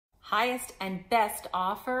Highest and best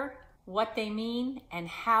offer, what they mean, and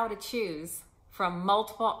how to choose from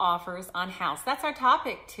multiple offers on house. That's our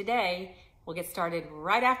topic today. We'll get started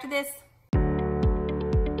right after this.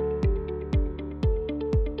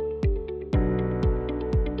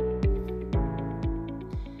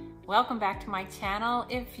 Welcome back to my channel.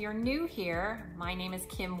 If you're new here, my name is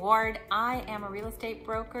Kim Ward. I am a real estate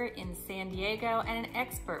broker in San Diego and an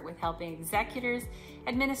expert with helping executors,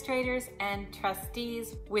 administrators, and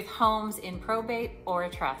trustees with homes in probate or a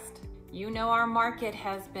trust. You know our market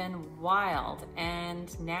has been wild,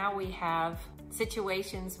 and now we have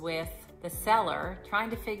situations with the seller trying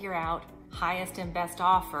to figure out highest and best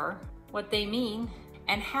offer, what they mean,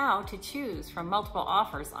 and how to choose from multiple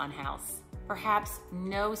offers on house. Perhaps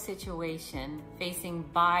no situation facing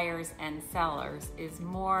buyers and sellers is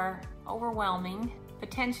more overwhelming,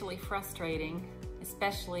 potentially frustrating,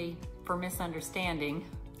 especially for misunderstanding,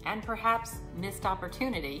 and perhaps missed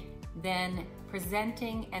opportunity than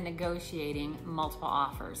presenting and negotiating multiple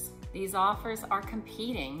offers. These offers are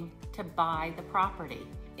competing to buy the property.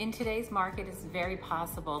 In today's market, it's very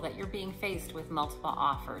possible that you're being faced with multiple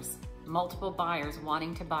offers, multiple buyers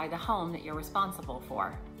wanting to buy the home that you're responsible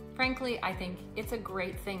for. Frankly, I think it's a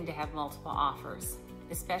great thing to have multiple offers,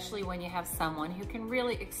 especially when you have someone who can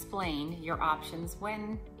really explain your options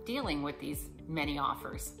when dealing with these many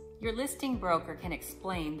offers. Your listing broker can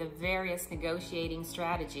explain the various negotiating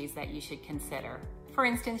strategies that you should consider. For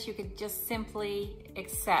instance, you could just simply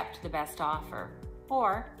accept the best offer,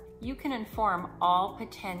 or you can inform all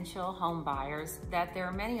potential home buyers that there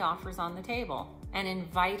are many offers on the table and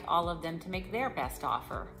invite all of them to make their best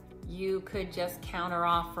offer. You could just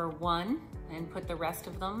counteroffer one and put the rest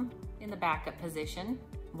of them in the backup position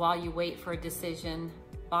while you wait for a decision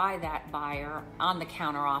by that buyer on the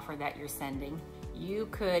counteroffer that you're sending. You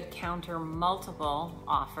could counter multiple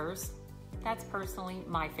offers. That's personally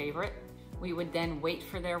my favorite. We would then wait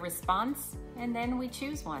for their response, and then we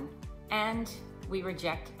choose one, and we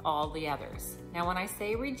reject all the others. Now, when I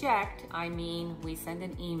say reject, I mean we send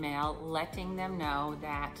an email letting them know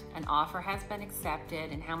that an offer has been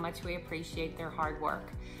accepted and how much we appreciate their hard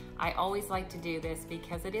work. I always like to do this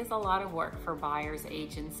because it is a lot of work for buyers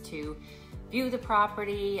agents to view the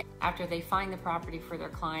property after they find the property for their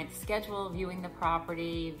client, schedule viewing the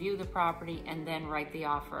property, view the property, and then write the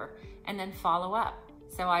offer, and then follow up.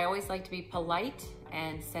 So I always like to be polite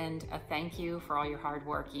and send a thank you for all your hard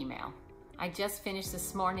work email. I just finished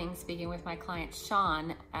this morning speaking with my client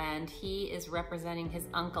Sean, and he is representing his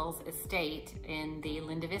uncle's estate in the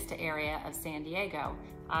Linda Vista area of San Diego.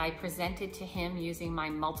 I presented to him using my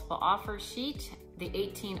multiple offer sheet the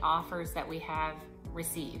 18 offers that we have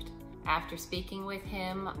received. After speaking with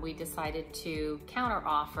him, we decided to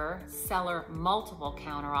counteroffer, seller multiple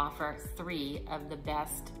counteroffer 3 of the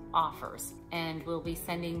best offers, and we'll be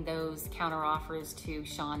sending those counteroffers to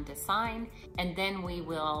Sean to sign, and then we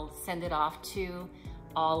will send it off to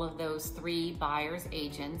all of those 3 buyers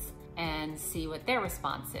agents and see what their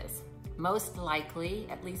response is. Most likely,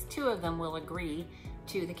 at least 2 of them will agree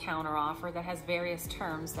to the counteroffer that has various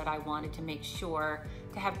terms that I wanted to make sure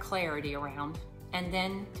to have clarity around. And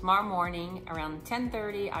then tomorrow morning around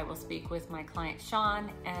 10:30, I will speak with my client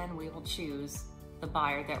Sean, and we will choose the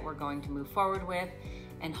buyer that we're going to move forward with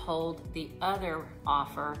and hold the other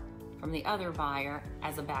offer from the other buyer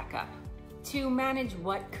as a backup. To manage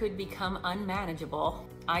what could become unmanageable,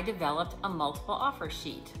 I developed a multiple offer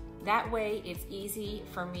sheet. That way it's easy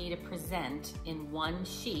for me to present in one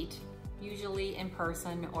sheet, usually in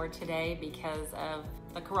person, or today because of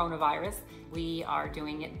the coronavirus, we are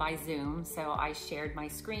doing it by Zoom. So I shared my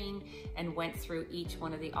screen and went through each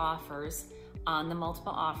one of the offers on the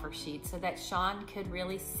multiple offer sheet so that Sean could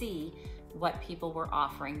really see what people were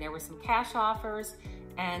offering. There were some cash offers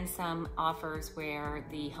and some offers where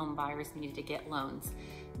the home buyers needed to get loans.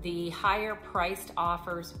 The higher priced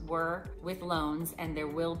offers were with loans, and there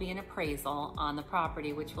will be an appraisal on the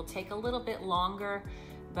property, which will take a little bit longer,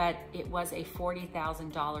 but it was a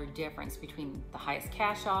 $40,000 difference between the highest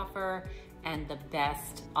cash offer and the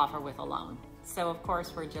best offer with a loan. So of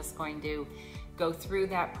course, we're just going to go through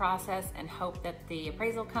that process and hope that the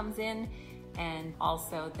appraisal comes in, and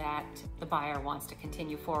also that the buyer wants to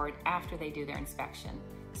continue forward after they do their inspection.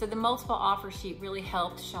 So the multiple offer sheet really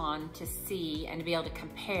helped Sean to see and to be able to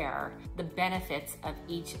compare the benefits of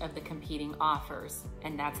each of the competing offers.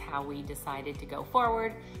 And that's how we decided to go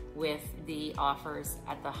forward with the offers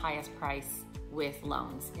at the highest price with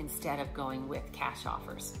loans instead of going with cash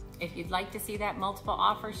offers. If you'd like to see that multiple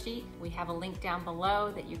offer sheet, we have a link down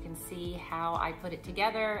below that you can see how I put it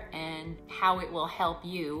together and how it will help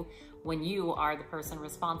you when you are the person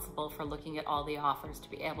responsible for looking at all the offers to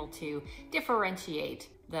be able to differentiate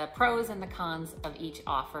the pros and the cons of each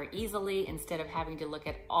offer easily instead of having to look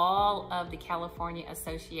at all of the California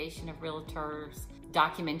Association of Realtors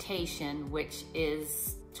documentation, which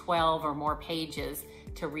is 12 or more pages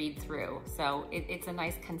to read through. So it's a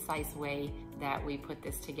nice, concise way that we put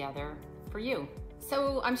this together for you.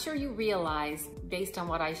 So I'm sure you realize, based on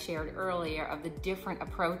what I shared earlier of the different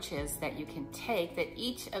approaches that you can take, that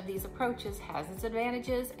each of these approaches has its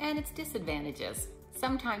advantages and its disadvantages.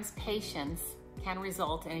 Sometimes patience can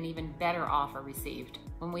result in an even better offer received.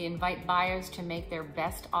 When we invite buyers to make their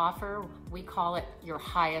best offer, we call it your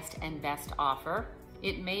highest and best offer.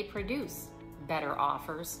 It may produce better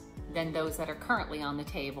offers than those that are currently on the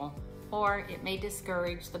table, or it may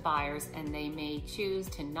discourage the buyers and they may choose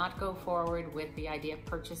to not go forward with the idea of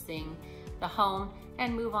purchasing the home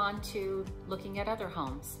and move on to looking at other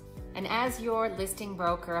homes. And as your listing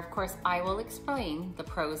broker, of course, I will explain the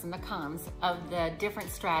pros and the cons of the different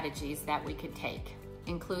strategies that we could take,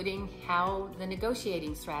 including how the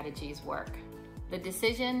negotiating strategies work. The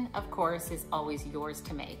decision, of course, is always yours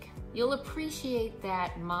to make. You'll appreciate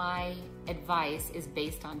that my advice is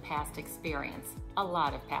based on past experience, a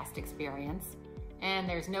lot of past experience, and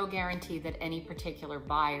there's no guarantee that any particular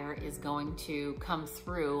buyer is going to come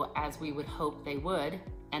through as we would hope they would,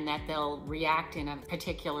 and that they'll react in a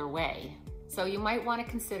particular way. So you might want to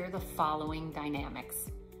consider the following dynamics.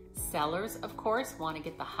 Sellers, of course, want to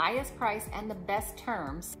get the highest price and the best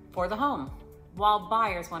terms for the home, while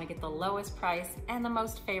buyers want to get the lowest price and the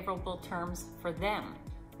most favorable terms for them.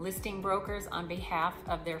 Listing brokers, on behalf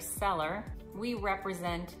of their seller, we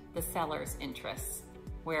represent the seller's interests,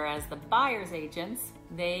 whereas the buyer's agents,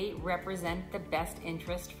 they represent the best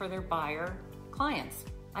interest for their buyer clients.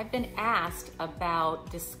 I've been asked about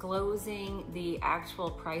disclosing the actual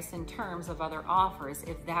price and terms of other offers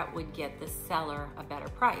if that would get the seller a better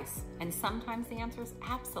price. And sometimes the answer is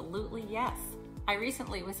absolutely yes. I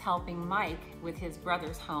recently was helping Mike with his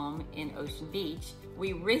brother's home in Ocean Beach.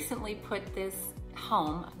 We recently put this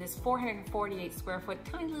home, this 448 square foot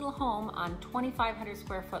tiny little home on 2,500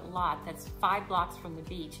 square foot lot that's 5 blocks from the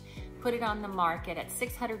beach, put it on the market at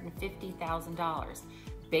 $650,000.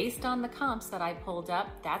 Based on the comps that I pulled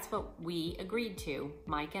up, that's what we agreed to,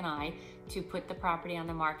 Mike and I, to put the property on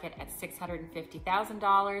the market at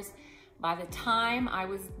 $650,000. By the time I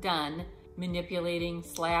was done manipulating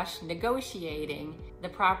 / negotiating, the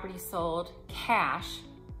property sold cash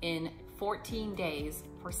in 14 days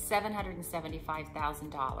for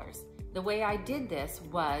 $775,000. The way I did this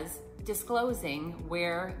was disclosing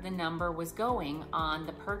where the number was going on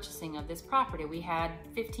the purchasing of this property. We had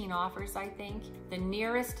 15 offers, I think. The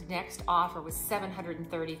nearest next offer was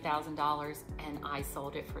 $730,000 and I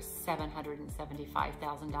sold it for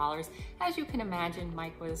 $775,000. As you can imagine,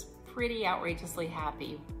 Mike was pretty outrageously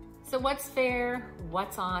happy. So what's fair?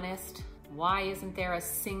 What's honest? Why isn't there a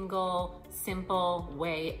single, simple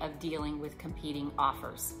way of dealing with competing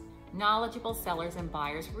offers? Knowledgeable sellers and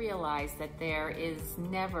buyers realize that there is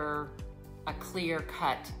never a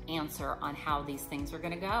clear-cut answer on how these things are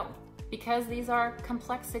going to go, because these are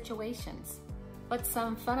complex situations. But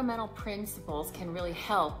some fundamental principles can really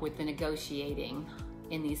help with the negotiating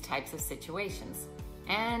in these types of situations.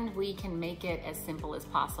 And we can make it as simple as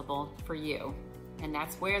possible for you. And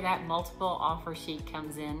that's where that multiple offer sheet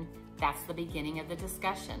comes in. That's the beginning of the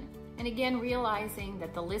discussion. And again, realizing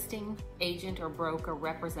that the listing agent or broker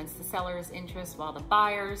represents the seller's interest while the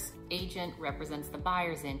buyer's agent represents the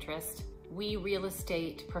buyer's interest. We real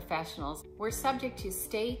estate professionals, we're subject to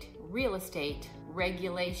state real estate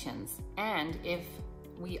regulations. And if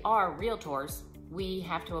we are realtors, we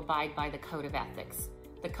have to abide by the Code of Ethics.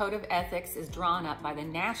 The Code of Ethics is drawn up by the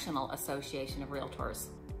National Association of Realtors.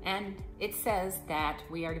 And it says that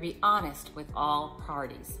we are to be honest with all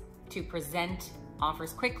parties, to present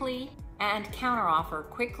offers quickly and counteroffer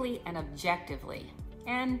quickly and objectively,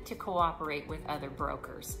 and to cooperate with other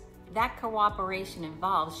brokers. That cooperation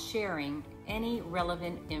involves sharing any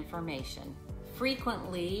relevant information.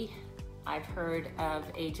 Frequently, I've heard of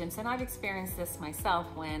agents, and I've experienced this myself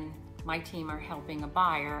when my team are helping a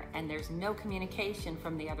buyer and there's no communication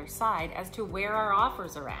from the other side as to where our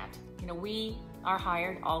offers are at. You know, we are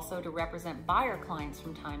hired also to represent buyer clients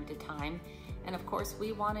from time to time. And of course,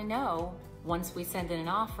 we want to know once we send in an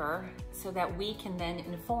offer so that we can then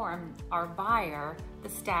inform our buyer the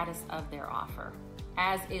status of their offer.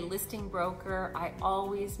 As a listing broker, I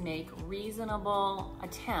always make reasonable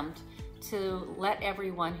attempt to let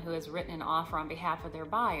everyone who has written an offer on behalf of their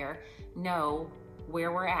buyer know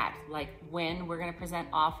where we're at, like when we're going to present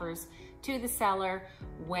offers to the seller,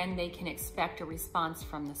 when they can expect a response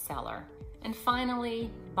from the seller. And finally,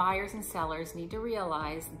 buyers and sellers need to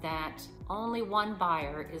realize that only one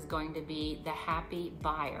buyer is going to be the happy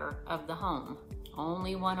buyer of the home.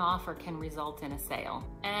 Only one offer can result in a sale.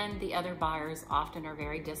 And the other buyers often are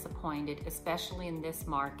very disappointed, especially in this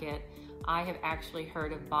market. I have actually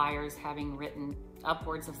heard of buyers having written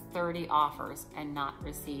upwards of 30 offers and not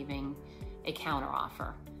receiving a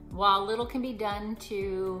counteroffer. While little can be done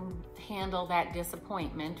to handle that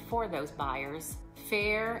disappointment for those buyers,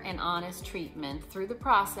 fair and honest treatment through the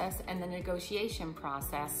process and the negotiation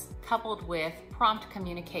process, coupled with prompt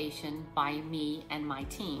communication by me and my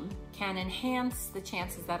team, can enhance the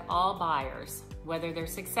chances that all buyers, whether they're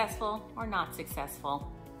successful or not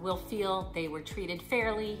successful, will feel they were treated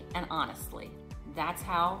fairly and honestly. That's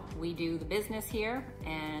how we do the business here,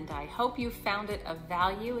 and I hope you found it of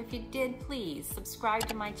value. If you did, please subscribe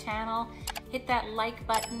to my channel, hit that like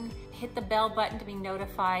button, hit the bell button to be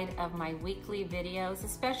notified of my weekly videos,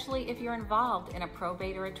 especially if you're involved in a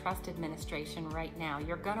probate or a trust administration right now.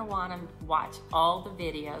 You're gonna wanna watch all the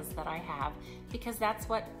videos that I have because that's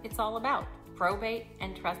what it's all about, probate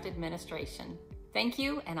and trust administration. Thank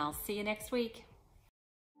you, and I'll see you next week.